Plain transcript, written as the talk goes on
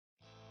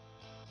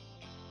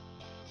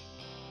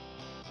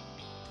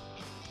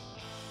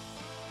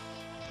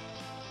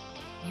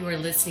You are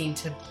listening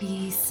to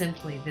Be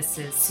Simply. This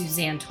is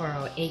Suzanne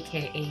Toro,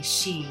 aka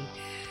She.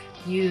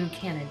 You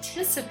can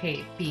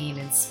anticipate being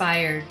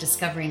inspired,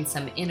 discovering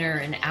some inner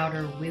and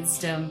outer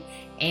wisdom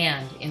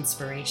and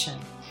inspiration.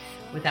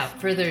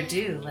 Without further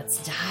ado,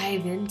 let's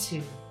dive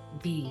into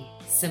Be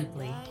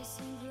Simply.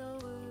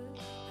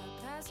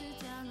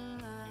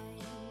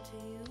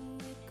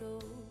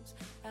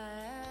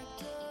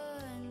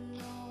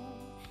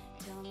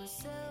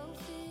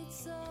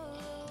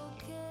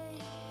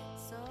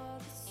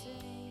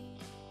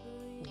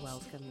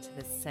 Welcome to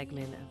this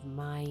segment of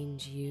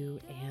Mind, You,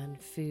 and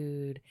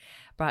Food,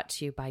 brought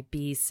to you by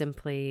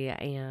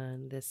BeSimply.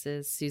 And this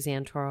is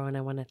Suzanne Toro, and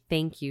I want to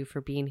thank you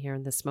for being here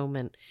in this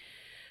moment.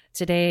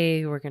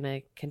 Today, we're going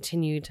to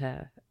continue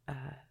to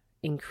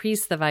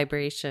increase the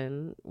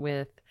vibration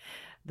with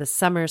the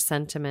summer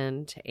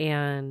sentiment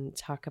and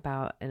talk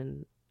about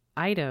an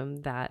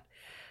item that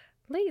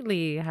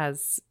lately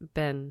has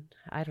been,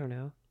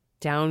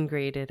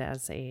 downgraded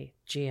as a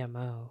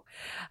GMO.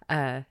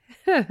 And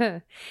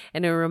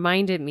it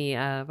reminded me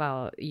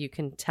of, you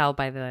can tell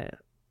by the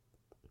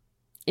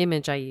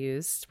image I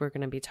used, we're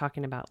going to be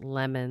talking about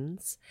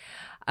lemons.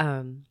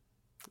 And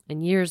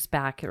years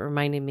back, it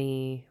reminded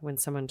me when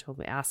someone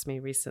asked me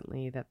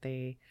recently that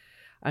they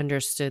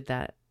understood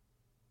that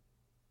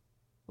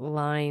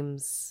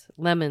lemons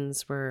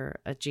were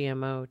a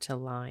GMO to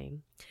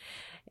lime.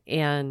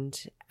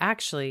 And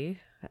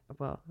actually,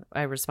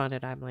 I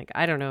responded, I'm like,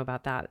 I don't know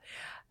about that,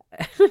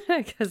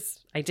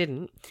 because I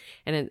didn't.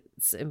 And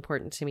it's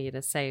important to me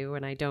to say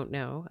when I don't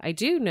know. I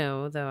do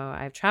know, though,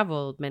 I've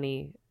traveled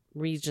many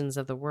regions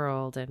of the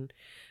world. And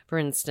for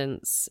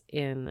instance,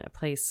 in a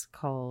place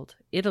called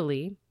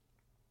Italy,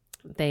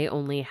 they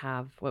only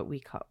have what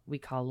we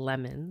call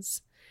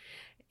lemons.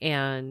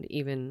 And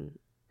even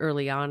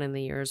early on in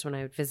the years when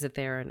I would visit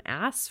there and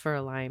ask for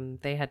a lime,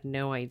 they had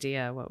no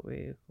idea what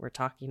we were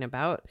talking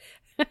about.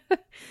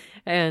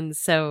 And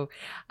so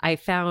I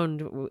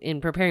found, in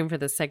preparing for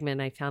this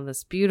segment, I found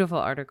this beautiful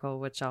article,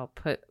 which I'll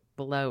put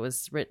below. It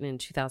was written in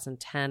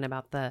 2010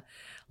 about the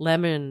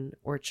lemon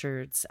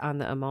orchards on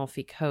the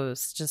Amalfi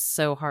Coast. Just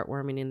so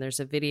heartwarming. And there's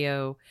a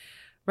video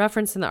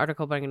reference in the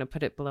article, but I'm going to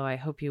put it below. I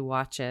hope you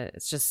watch it.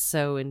 It's just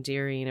so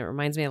endearing. It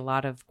reminds me a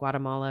lot of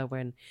Guatemala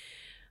when,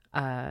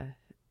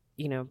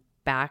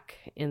 back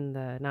in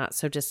the not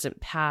so distant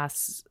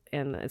past,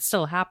 and it's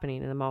still happening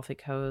in the Amalfi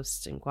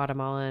Coast and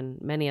Guatemala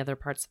and many other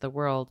parts of the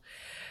world,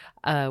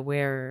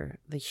 where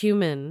the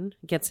human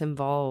gets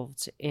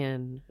involved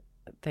in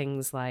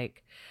things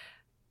like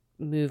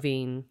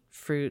moving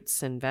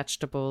fruits and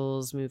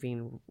vegetables,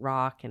 moving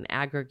rock and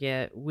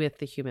aggregate with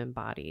the human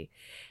body.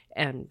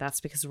 And that's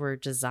because we're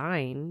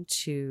designed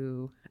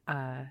to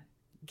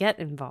get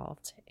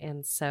involved.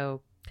 And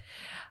so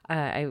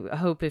I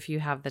hope if you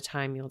have the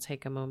time, you'll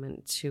take a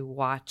moment to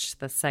watch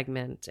the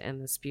segment and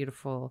this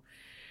beautiful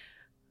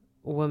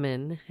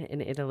woman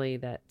in Italy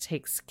that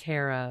took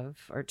care of,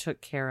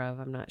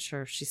 I'm not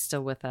sure if she's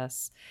still with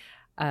us,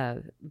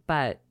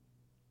 but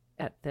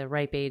at the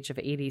ripe age of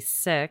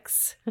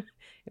 86,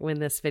 when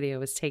this video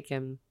was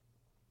taken,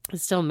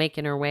 is still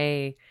making her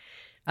way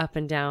up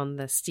and down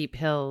the steep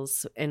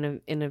hills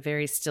in a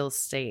very still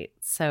state.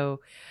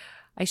 So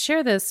I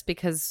share this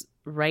because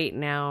right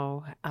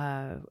now,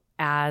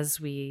 as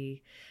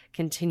we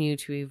continue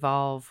to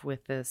evolve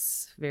with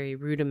this very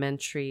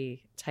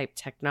rudimentary type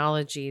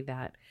technology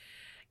that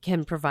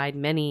can provide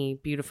many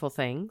beautiful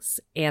things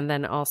and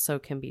then also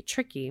can be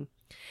tricky.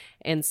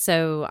 And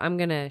so I'm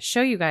going to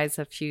show you guys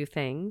a few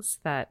things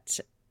that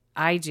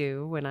I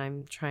do when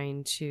I'm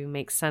trying to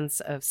make sense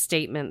of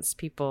statements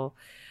people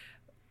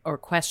or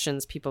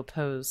questions people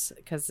pose,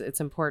 because it's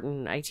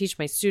important. I teach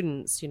my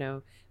students,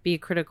 be a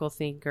critical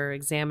thinker,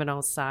 examine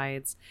all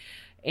sides.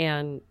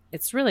 And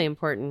it's really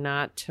important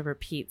not to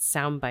repeat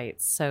sound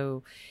bites.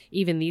 So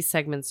even these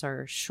segments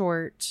are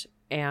short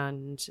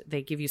and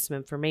they give you some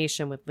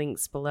information with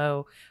links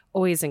below.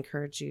 Always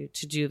encourage you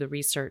to do the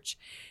research.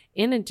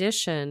 In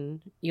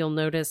addition, you'll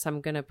notice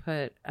I'm going to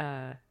put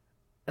a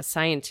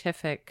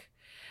scientific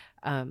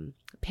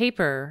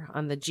paper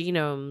on the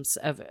genomes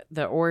of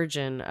the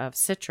origin of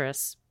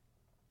citrus,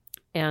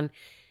 and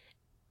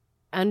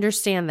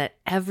understand that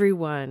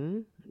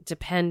everyone,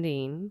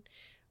 depending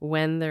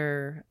when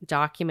they're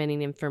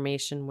documenting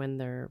information, when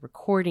they're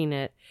recording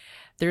it,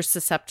 they're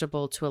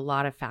susceptible to a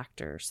lot of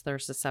factors. They're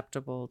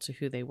susceptible to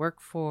who they work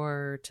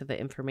for, to the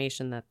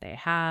information that they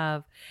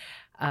have,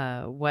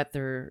 what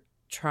they're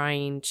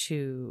trying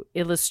to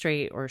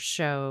illustrate or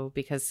show,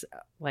 because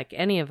like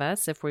any of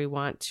us, if we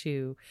want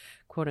to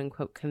quote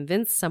unquote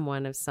convince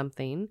someone of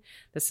something,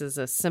 this is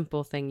a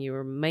simple thing you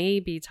were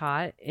maybe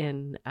taught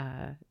in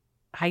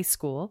high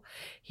school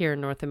here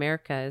in North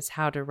America, is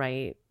how to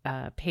write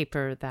a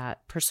paper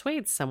that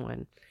persuades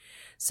someone.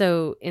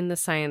 So in the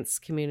science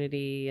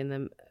community, in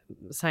the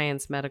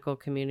science medical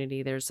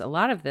community, there's a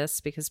lot of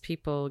this because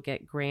people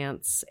get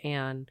grants,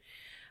 and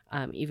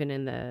even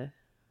in the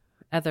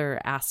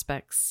other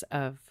aspects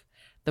of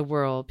the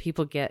world,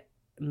 people get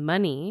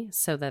money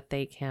so that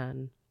they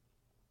can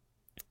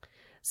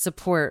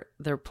support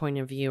their point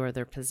of view or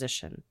their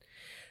position.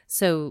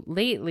 So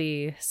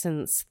lately,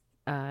 since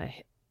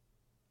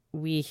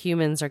we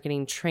humans are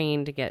getting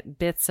trained to get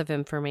bits of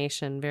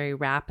information very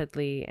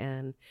rapidly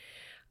and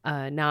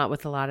not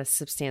with a lot of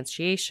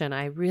substantiation,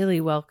 I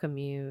really welcome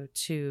you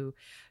to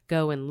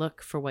go and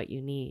look for what you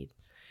need.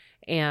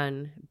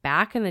 And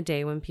back in the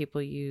day when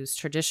people used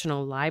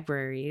traditional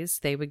libraries,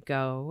 they would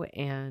go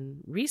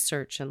and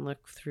research and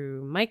look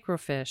through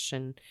microfiche,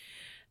 and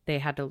they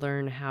had to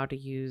learn how to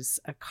use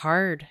a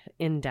card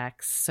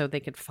index so they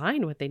could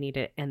find what they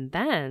needed. And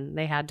then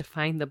they had to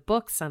find the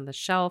books on the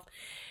shelf.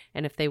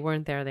 And if they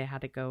weren't there, they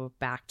had to go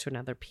back to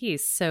another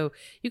piece. So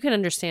you can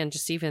understand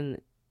just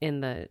even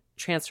in the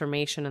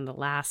transformation in the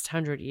last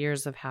 100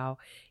 years of how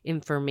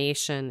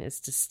information is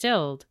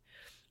distilled,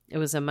 it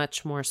was a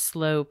much more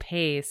slow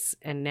pace,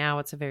 and now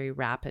it's a very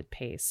rapid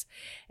pace.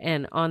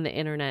 And on the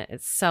internet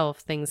itself,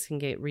 things can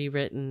get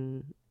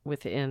rewritten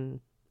within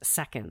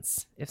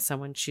seconds if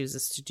someone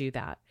chooses to do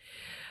that.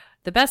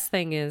 The best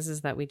thing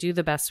is that we do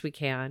the best we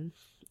can.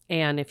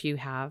 And if you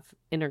have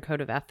inner code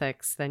of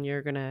ethics, then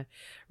you're going to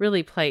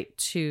really play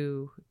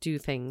to do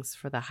things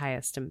for the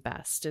highest and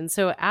best. And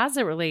so as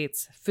it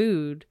relates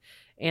food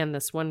and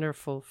this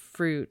wonderful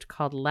fruit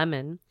called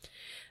lemon,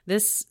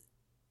 this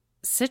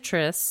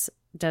citrus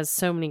does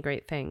so many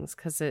great things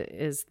because it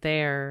is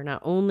there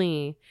not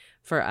only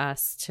for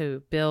us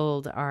to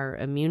build our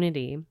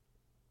immunity,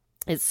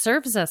 it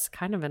serves us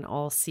kind of in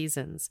all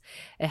seasons.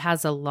 It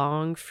has a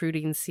long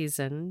fruiting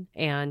season,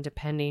 and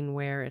depending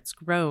where it's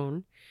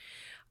grown,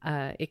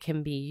 it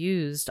can be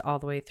used all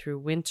the way through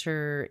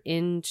winter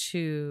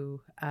into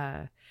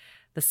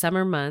the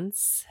summer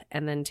months,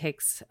 and then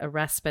takes a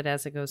respite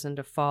as it goes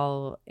into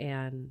fall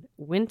and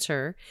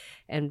winter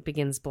and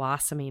begins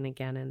blossoming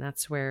again. And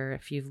that's where,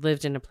 if you've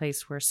lived in a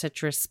place where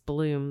citrus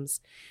blooms,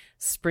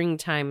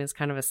 springtime is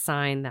kind of a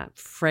sign that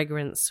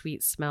fragrant,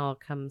 sweet smell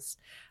comes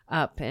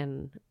up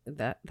and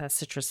that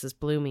citrus is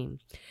blooming.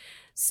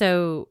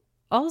 So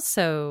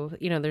also,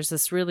 there's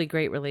this really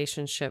great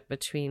relationship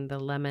between the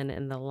lemon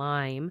and the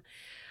lime.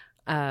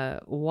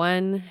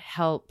 One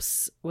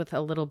helps with a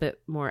little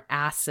bit more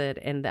acid,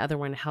 and the other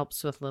one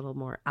helps with a little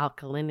more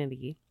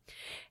alkalinity.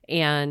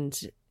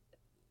 And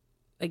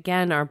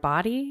again, our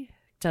body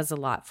does a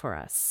lot for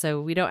us,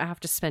 so we don't have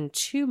to spend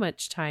too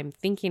much time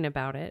thinking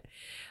about it,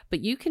 but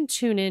you can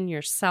tune in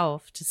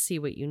yourself to see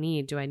what you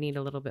need. Do I need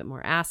a little bit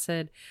more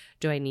acid?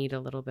 Do I need a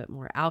little bit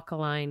more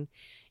alkaline?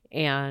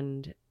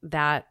 And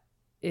that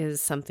is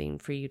something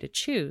for you to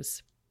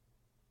choose.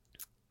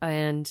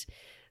 And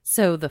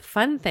so the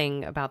fun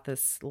thing about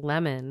this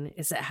lemon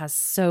is it has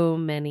so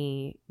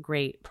many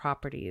great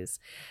properties.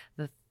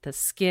 The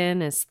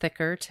skin is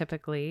thicker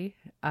typically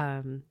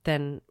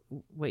than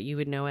what you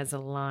would know as a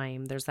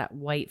lime. There's that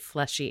white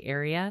fleshy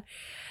area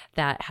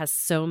that has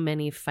so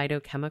many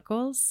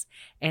phytochemicals.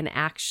 And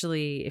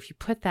actually, if you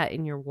put that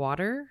in your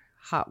water,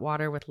 hot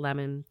water with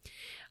lemon,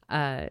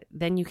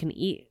 then you can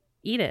eat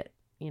it.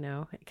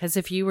 Because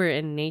if you were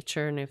in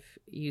nature and if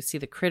you see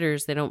the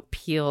critters, they don't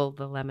peel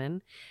the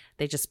lemon.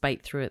 They just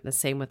bite through it. The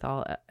same with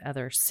all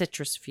other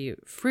citrus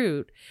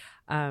fruit.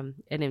 And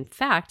in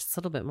fact, it's a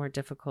little bit more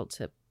difficult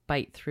to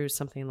bite through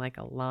something like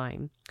a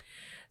lime.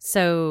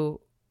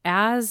 So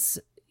as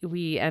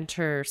we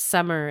enter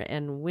summer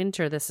and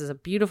winter, this is a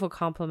beautiful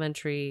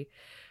complementary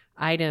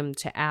item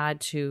to add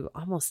to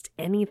almost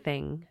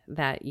anything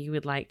that you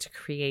would like to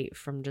create,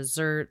 from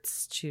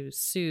desserts to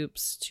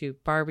soups to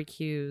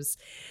barbecues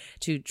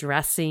to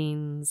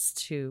dressings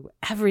to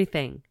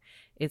everything.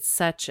 It's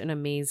such an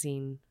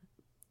amazing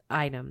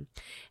item.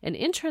 And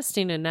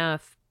interesting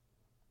enough,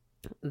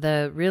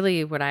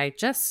 what I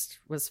just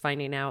was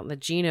finding out in the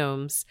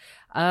genomes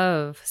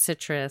of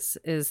citrus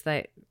is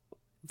that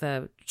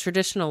the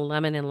traditional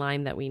lemon and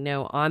lime that we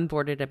know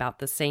onboarded about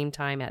the same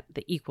time at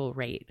the equal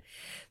rate.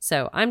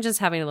 So I'm just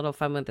having a little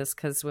fun with this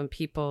because when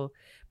people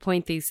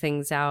point these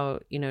things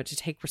out, to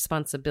take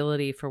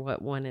responsibility for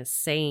what one is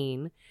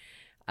saying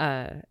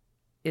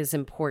is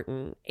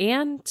important,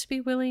 and to be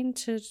willing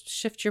to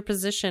shift your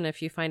position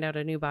if you find out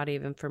a new body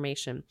of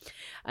information.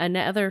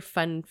 Another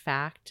fun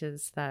fact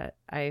is that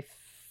I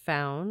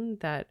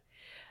found that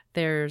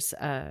there's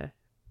a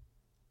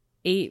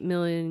 8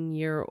 million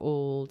year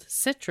old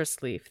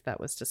citrus leaf that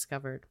was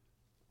discovered.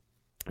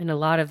 And a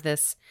lot of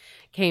this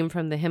came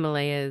from the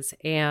Himalayas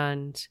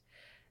and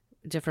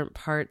different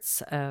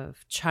parts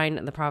of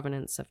China, the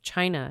provenance of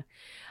China.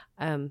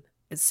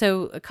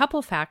 So a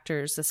couple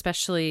factors,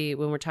 especially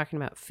when we're talking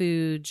about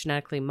food,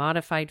 genetically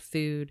modified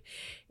food,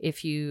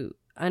 if you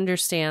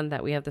understand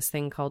that we have this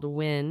thing called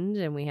wind,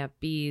 and we have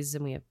bees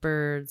and we have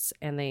birds,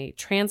 and they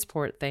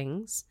transport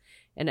things,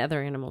 and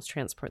other animals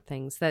transport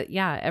things, that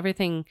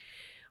everything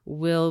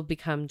will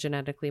become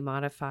genetically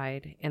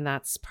modified, and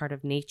that's part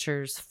of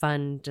nature's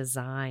fun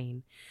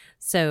design.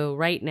 So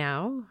right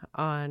now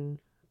on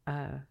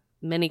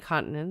many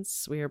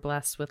continents, we are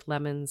blessed with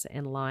lemons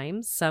and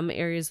limes. Some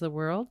areas of the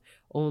world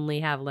only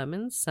have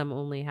lemons, some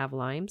only have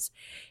limes,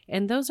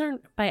 and those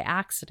aren't by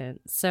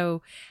accident.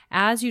 So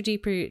as you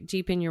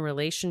deepen your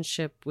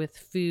relationship with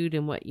food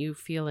and what you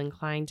feel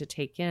inclined to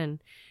take in,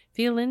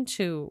 feel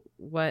into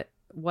what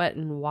what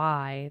and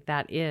why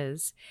that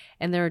is.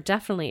 And there are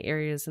definitely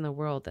areas in the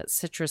world that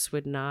citrus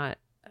would not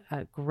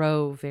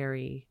grow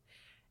very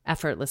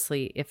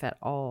effortlessly, if at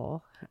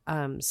all.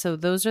 So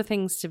those are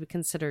things to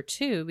consider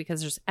too,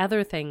 because there's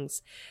other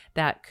things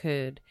that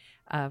could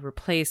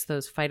replace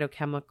those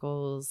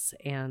phytochemicals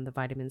and the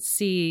vitamin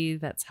C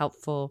that's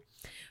helpful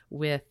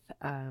with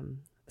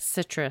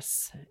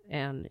citrus,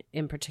 and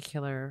in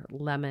particular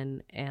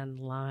lemon and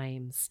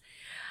limes.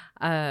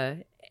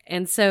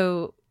 And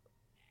so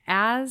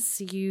as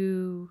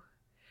you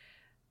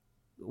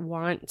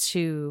want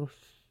to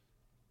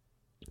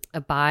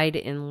abide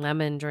in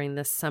lemon during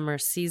this summer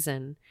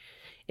season,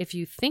 if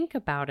you think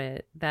about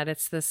it, that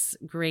it's this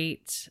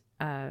great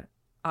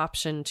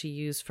option to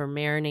use for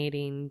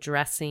marinating,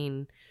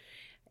 dressing,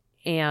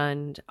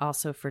 and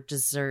also for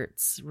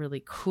desserts,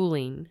 really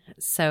cooling.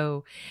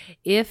 So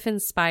if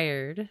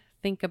inspired,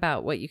 think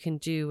about what you can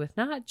do with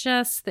not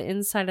just the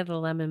inside of the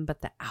lemon,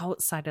 but the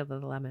outside of the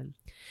lemon.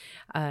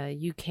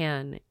 You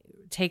can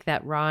take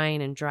that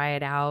rind and dry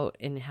it out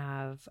and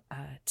have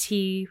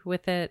tea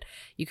with it.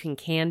 You can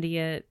candy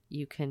it.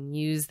 You can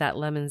use that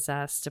lemon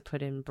zest to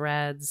put in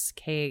breads,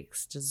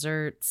 cakes,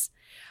 desserts.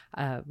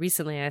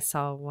 Recently, I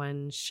saw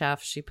one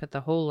chef, she put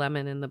the whole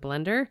lemon in the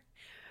blender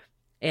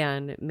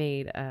and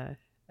made a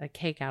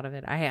cake out of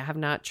it. I have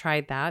not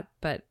tried that,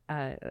 but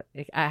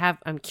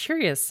I'm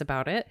curious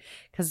about it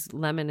because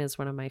lemon is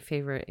one of my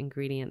favorite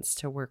ingredients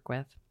to work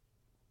with.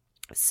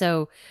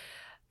 So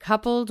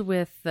coupled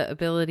with the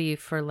ability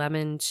for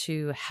lemon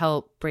to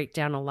help break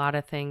down a lot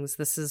of things,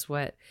 this is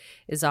what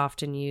is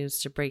often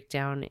used to break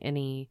down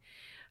any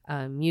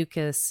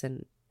mucus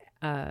and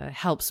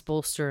helps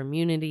bolster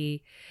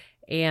immunity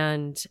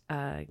and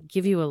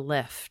give you a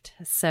lift.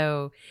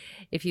 So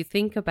if you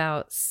think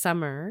about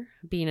summer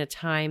being a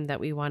time that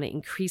we want to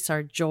increase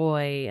our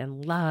joy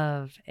and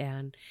love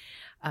and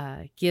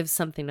give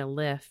something a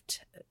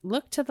lift,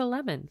 look to the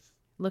lemon.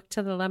 Look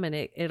to the lemon.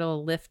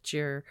 It'll lift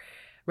your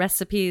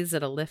recipes.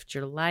 It'll lift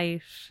your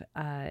life.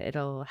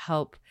 It'll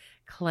help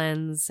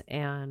cleanse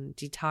and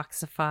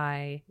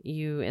detoxify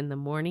you in the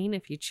morning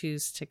if you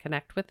choose to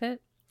connect with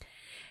it.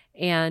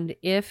 And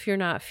if you're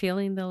not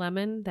feeling the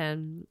lemon,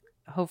 then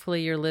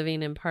hopefully you're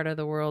living in part of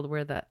the world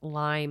where the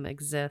lime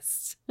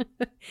exists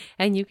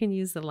and you can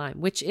use the lime,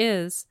 which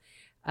is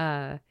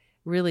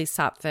really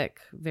sattvic,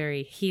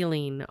 very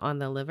healing on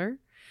the liver.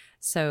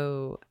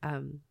 So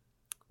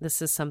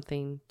this is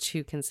something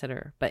to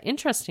consider. But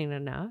interesting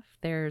enough,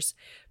 there's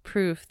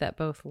proof that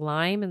both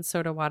lime and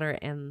soda water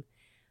and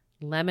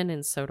lemon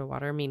and soda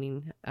water,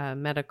 meaning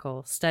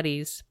medical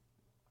studies,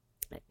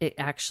 it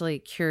actually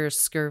cures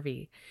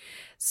scurvy.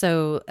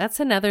 So that's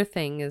another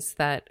thing, is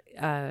that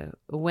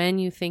when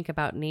you think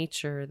about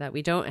nature, that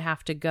we don't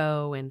have to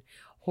go and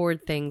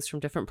hoard things from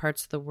different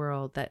parts of the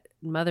world, that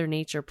Mother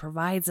Nature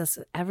provides us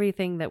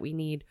everything that we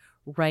need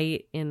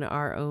right in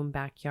our own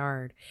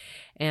backyard.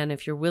 And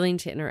if you're willing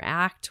to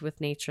interact with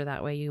nature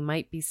that way, you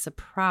might be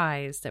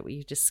surprised at what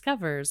you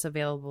discover is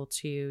available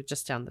to you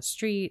just down the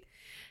street,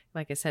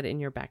 like I said, in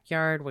your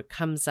backyard, what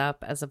comes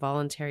up as a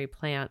voluntary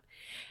plant.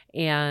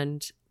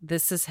 And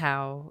this is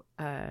how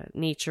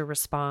nature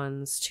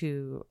responds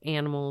to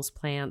animals,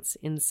 plants,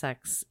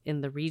 insects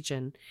in the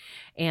region,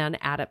 and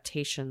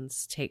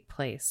adaptations take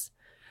place.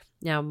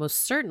 Now,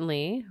 most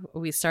certainly,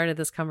 we started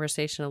this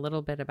conversation a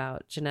little bit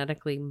about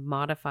genetically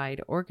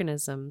modified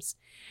organisms.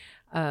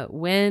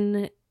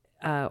 When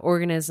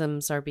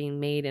organisms are being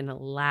made in a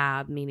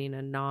lab, meaning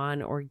a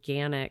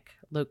non-organic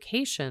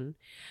location,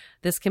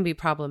 this can be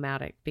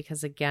problematic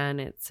because, again,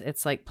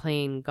 it's like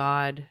playing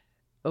God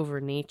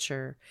over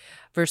nature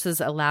versus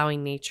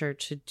allowing nature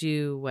to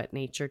do what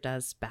nature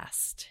does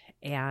best.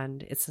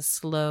 And it's a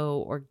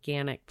slow,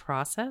 organic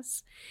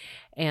process.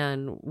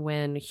 And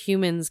when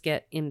humans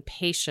get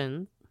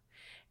impatient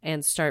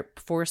and start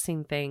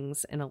forcing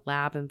things in a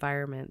lab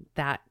environment,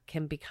 that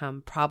can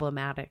become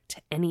problematic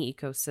to any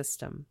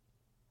ecosystem.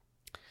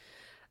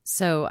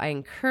 So I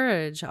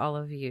encourage all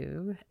of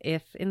you,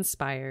 if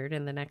inspired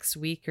in the next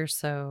week or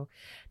so,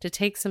 to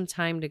take some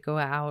time to go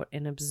out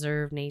and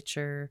observe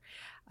nature,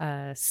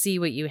 see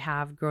what you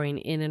have growing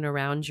in and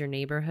around your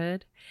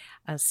neighborhood,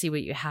 see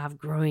what you have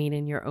growing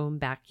in your own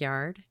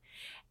backyard,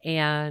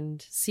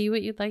 and see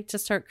what you'd like to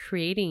start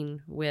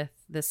creating with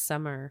this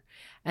summer.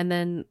 And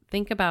then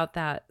think about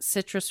that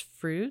citrus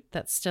fruit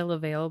that's still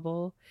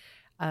available,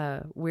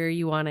 where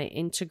you want to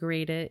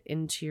integrate it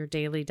into your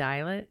daily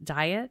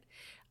diet.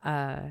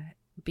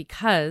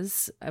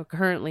 Because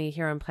currently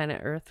here on planet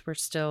Earth, we're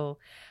still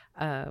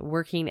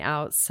working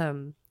out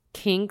some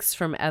kinks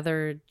from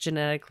other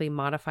genetically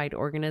modified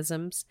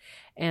organisms.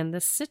 And the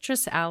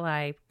citrus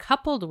ally,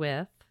 coupled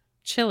with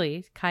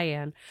chili,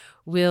 cayenne,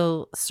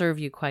 will serve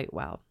you quite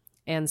well.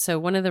 And so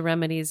one of the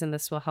remedies, and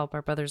this will help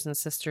our brothers and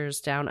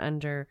sisters down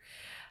under,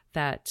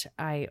 that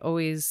I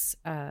always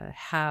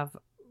have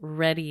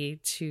ready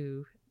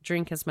to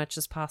drink as much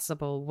as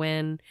possible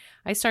when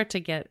I start to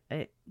get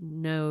a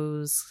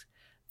nose,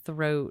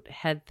 throat,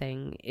 head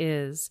thing,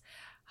 is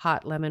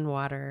hot lemon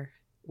water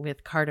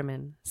with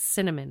cardamom,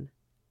 cinnamon,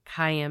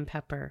 cayenne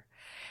pepper,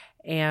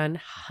 and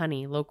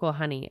honey, local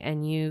honey.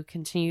 And you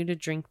continue to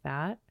drink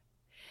that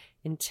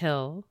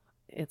until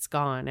it's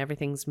gone.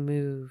 Everything's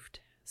moved.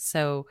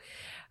 So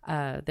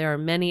there are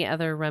many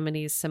other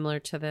remedies similar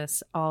to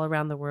this all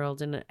around the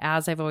world. And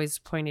as I've always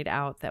pointed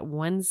out, that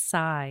one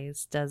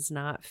size does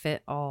not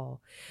fit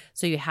all.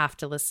 So you have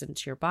to listen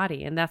to your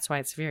body. And that's why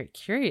it's very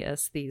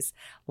curious. These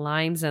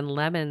limes and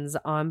lemons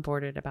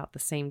onboarded about the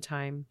same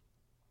time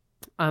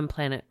on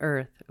planet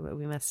Earth.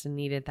 We must have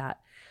needed that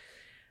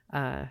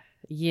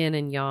yin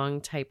and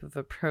yang type of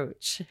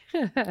approach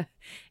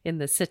in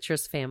the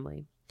citrus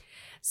family.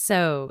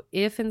 So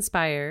if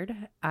inspired,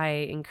 I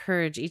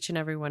encourage each and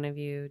every one of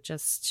you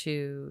just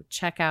to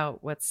check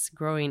out what's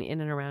growing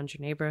in and around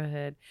your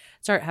neighborhood.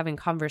 Start having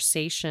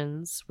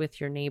conversations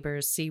with your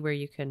neighbors. See where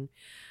you can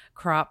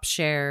crop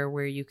share,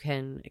 where you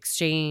can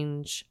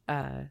exchange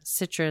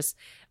citrus.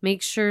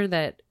 Make sure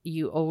that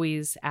you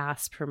always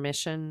ask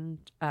permission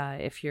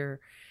if you're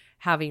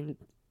having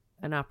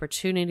an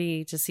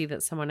opportunity to see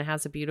that someone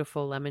has a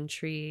beautiful lemon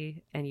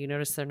tree and you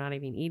notice they're not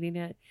even eating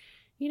it.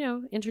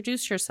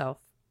 Introduce yourself.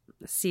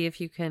 See if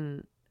you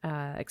can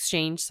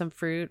exchange some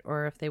fruit,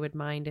 or if they would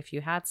mind if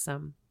you had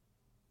some.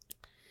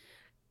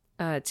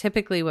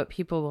 Typically what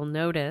people will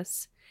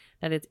notice,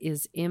 that it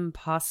is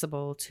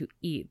impossible to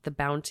eat the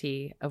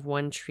bounty of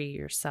one tree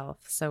yourself.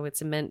 So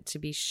it's meant to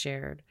be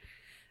shared.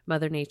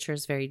 Mother Nature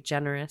is very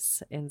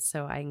generous. And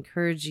so I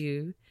encourage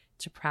you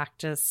to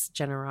practice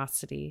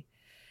generosity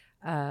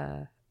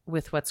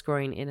with what's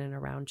growing in and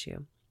around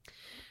you.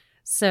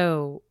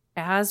 So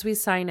as we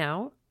sign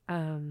out,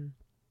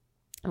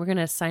 we're going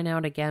to sign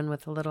out again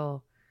with a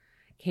little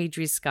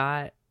Kadri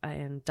Scott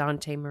and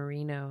Dante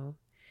Marino.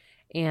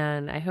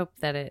 And I hope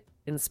that it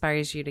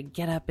inspires you to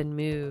get up and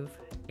move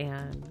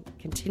and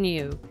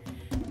continue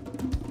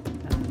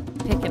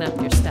picking up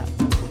your step.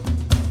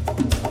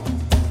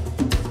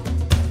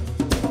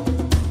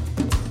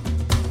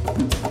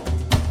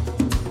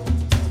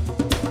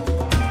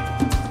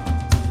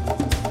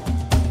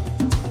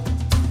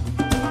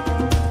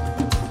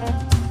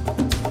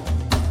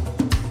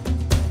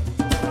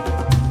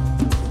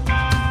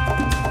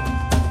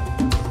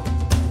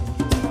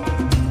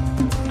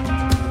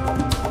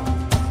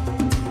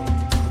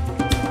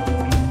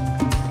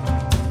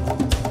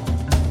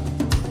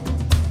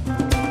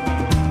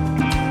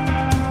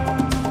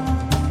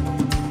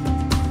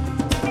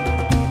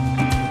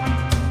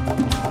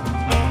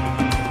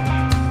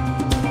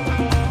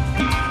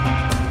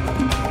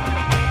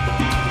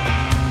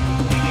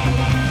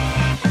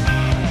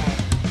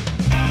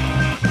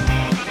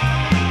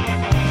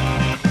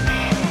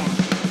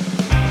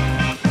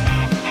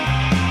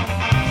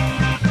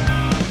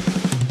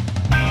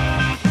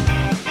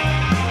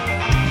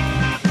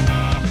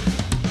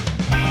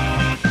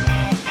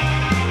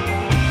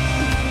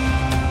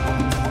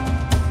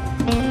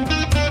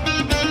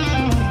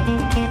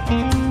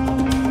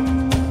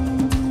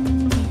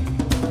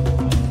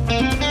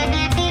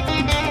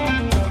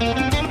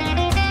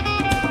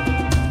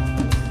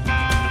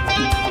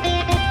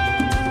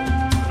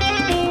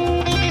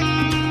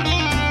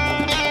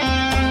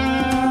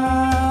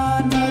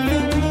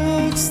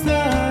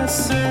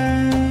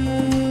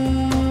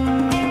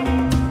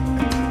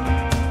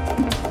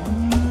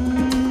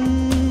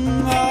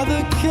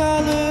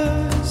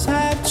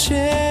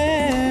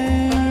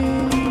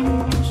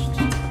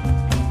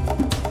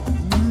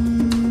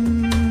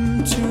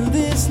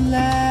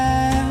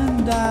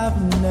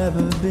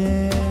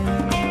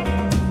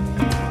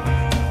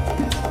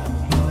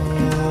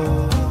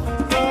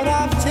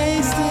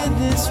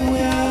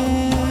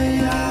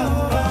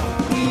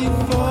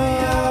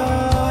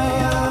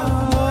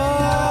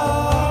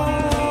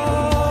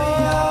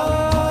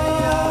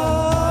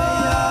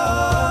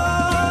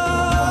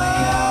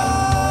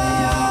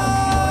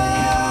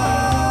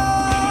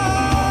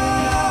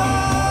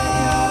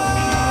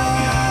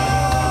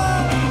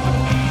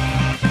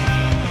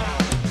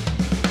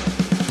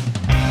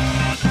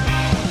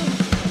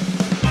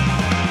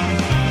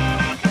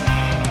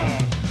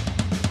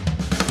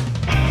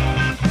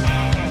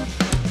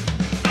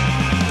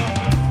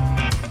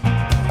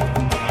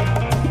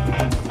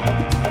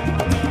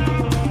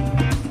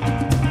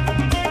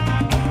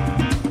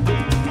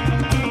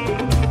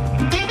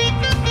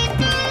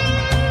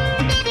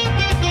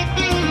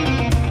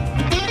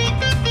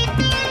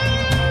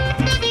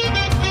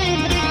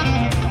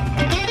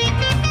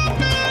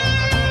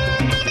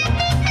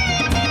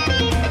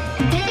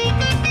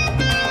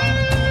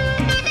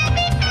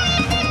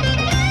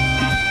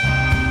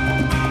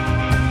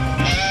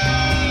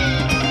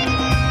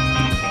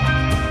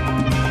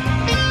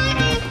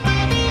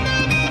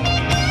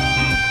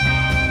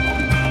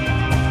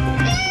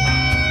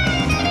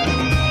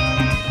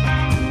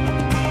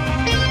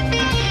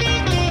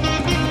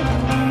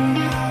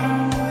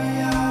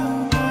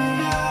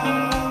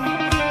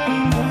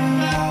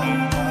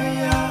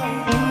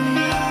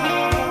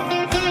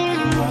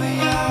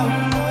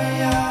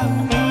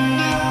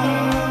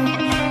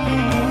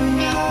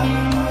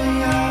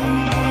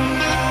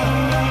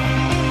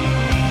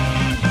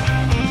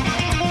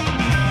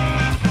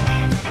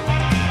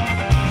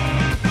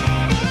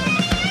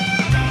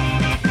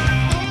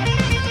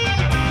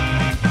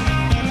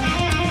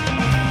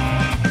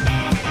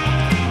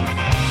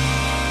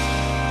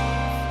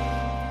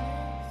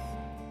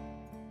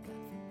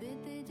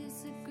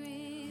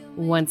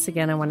 Once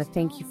again, I want to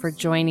thank you for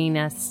joining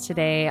us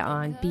today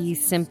on Be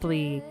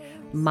Simply,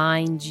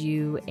 Mind,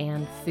 You,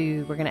 and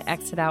Food. We're going to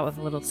exit out with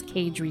a little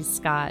Kadri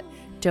Scott,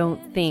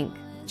 Don't Think,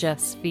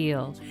 Just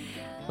Feel.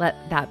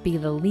 Let that be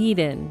the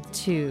lead-in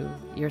to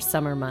your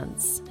summer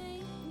months.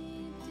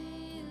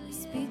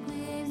 Speak,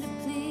 we aim to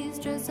please,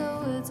 dress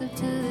our words up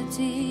to the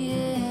T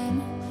and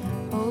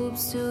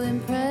hopes to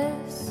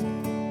impress.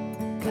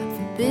 God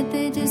forbid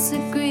they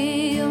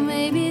disagree, or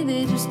maybe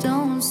they just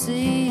don't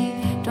see.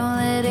 Don't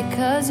let it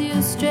cause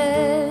you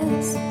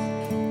stress,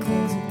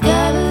 'cause I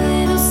got a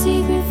little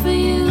secret for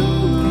you,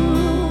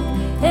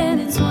 and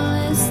it's one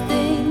less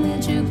thing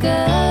that you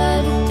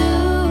gotta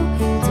do.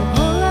 It's a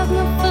whole lot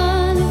more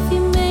fun if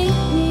you make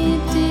me a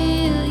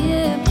deal.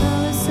 Yeah,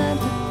 promise not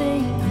to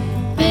think,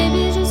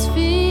 baby, just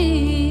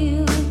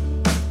feel.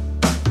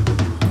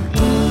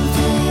 Move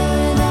to your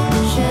rhythm,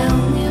 show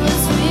me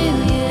what's real.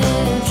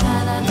 Yeah, try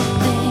not to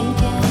think,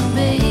 and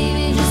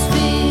baby, just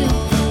feel.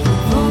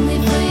 If only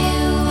for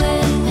you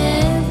and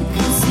never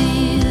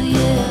conceal.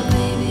 Yeah,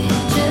 baby,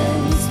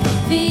 just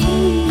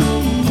feel.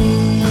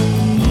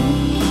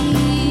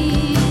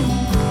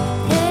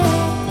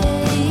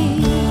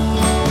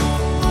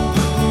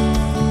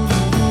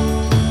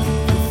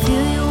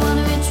 Feel you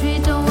wanna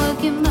retreat, don't work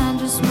your mind,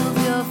 just move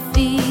your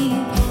feet.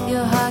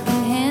 Your heart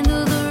can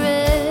handle the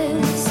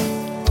rest.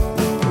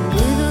 The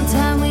little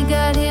time we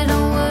got here,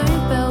 don't worry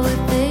about what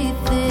they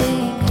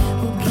think.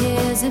 Who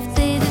cares if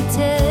they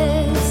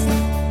detest?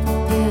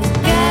 There's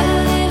got a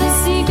little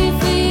secret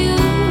for you,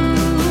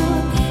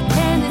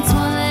 and it's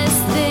one less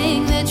thing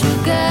that you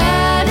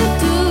gotta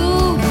do.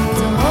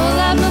 It's a whole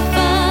lot more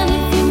fun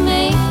if you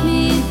make me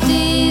a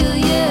deal.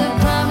 Yeah,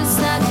 promise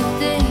not to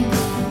think,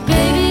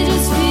 baby,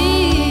 just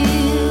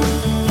feel.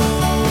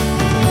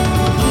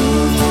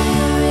 Move to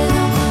your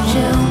rhythm,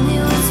 show me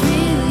what's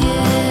real.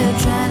 Yeah,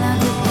 try not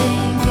to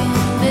think, and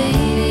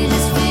baby,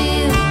 just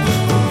feel.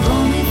 If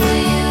only for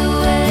you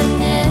and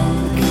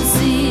never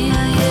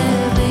conceal. Yeah,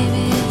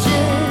 baby,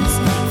 just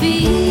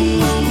feel.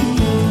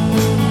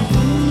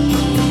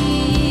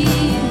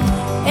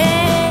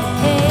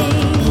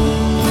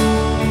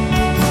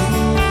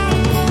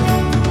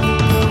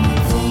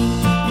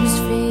 Just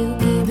feel,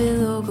 keep it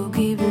local,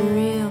 keep it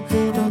real.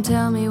 Don't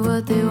tell me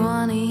what they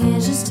wanna hear,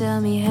 just tell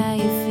me how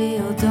you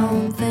feel.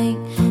 Don't think,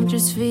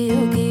 just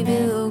feel, keep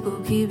it local,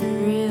 keep it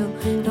real.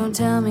 Don't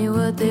tell me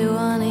what they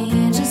wanna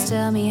hear, just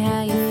tell me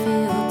how you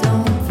feel.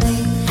 Don't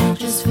think,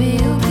 just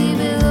feel,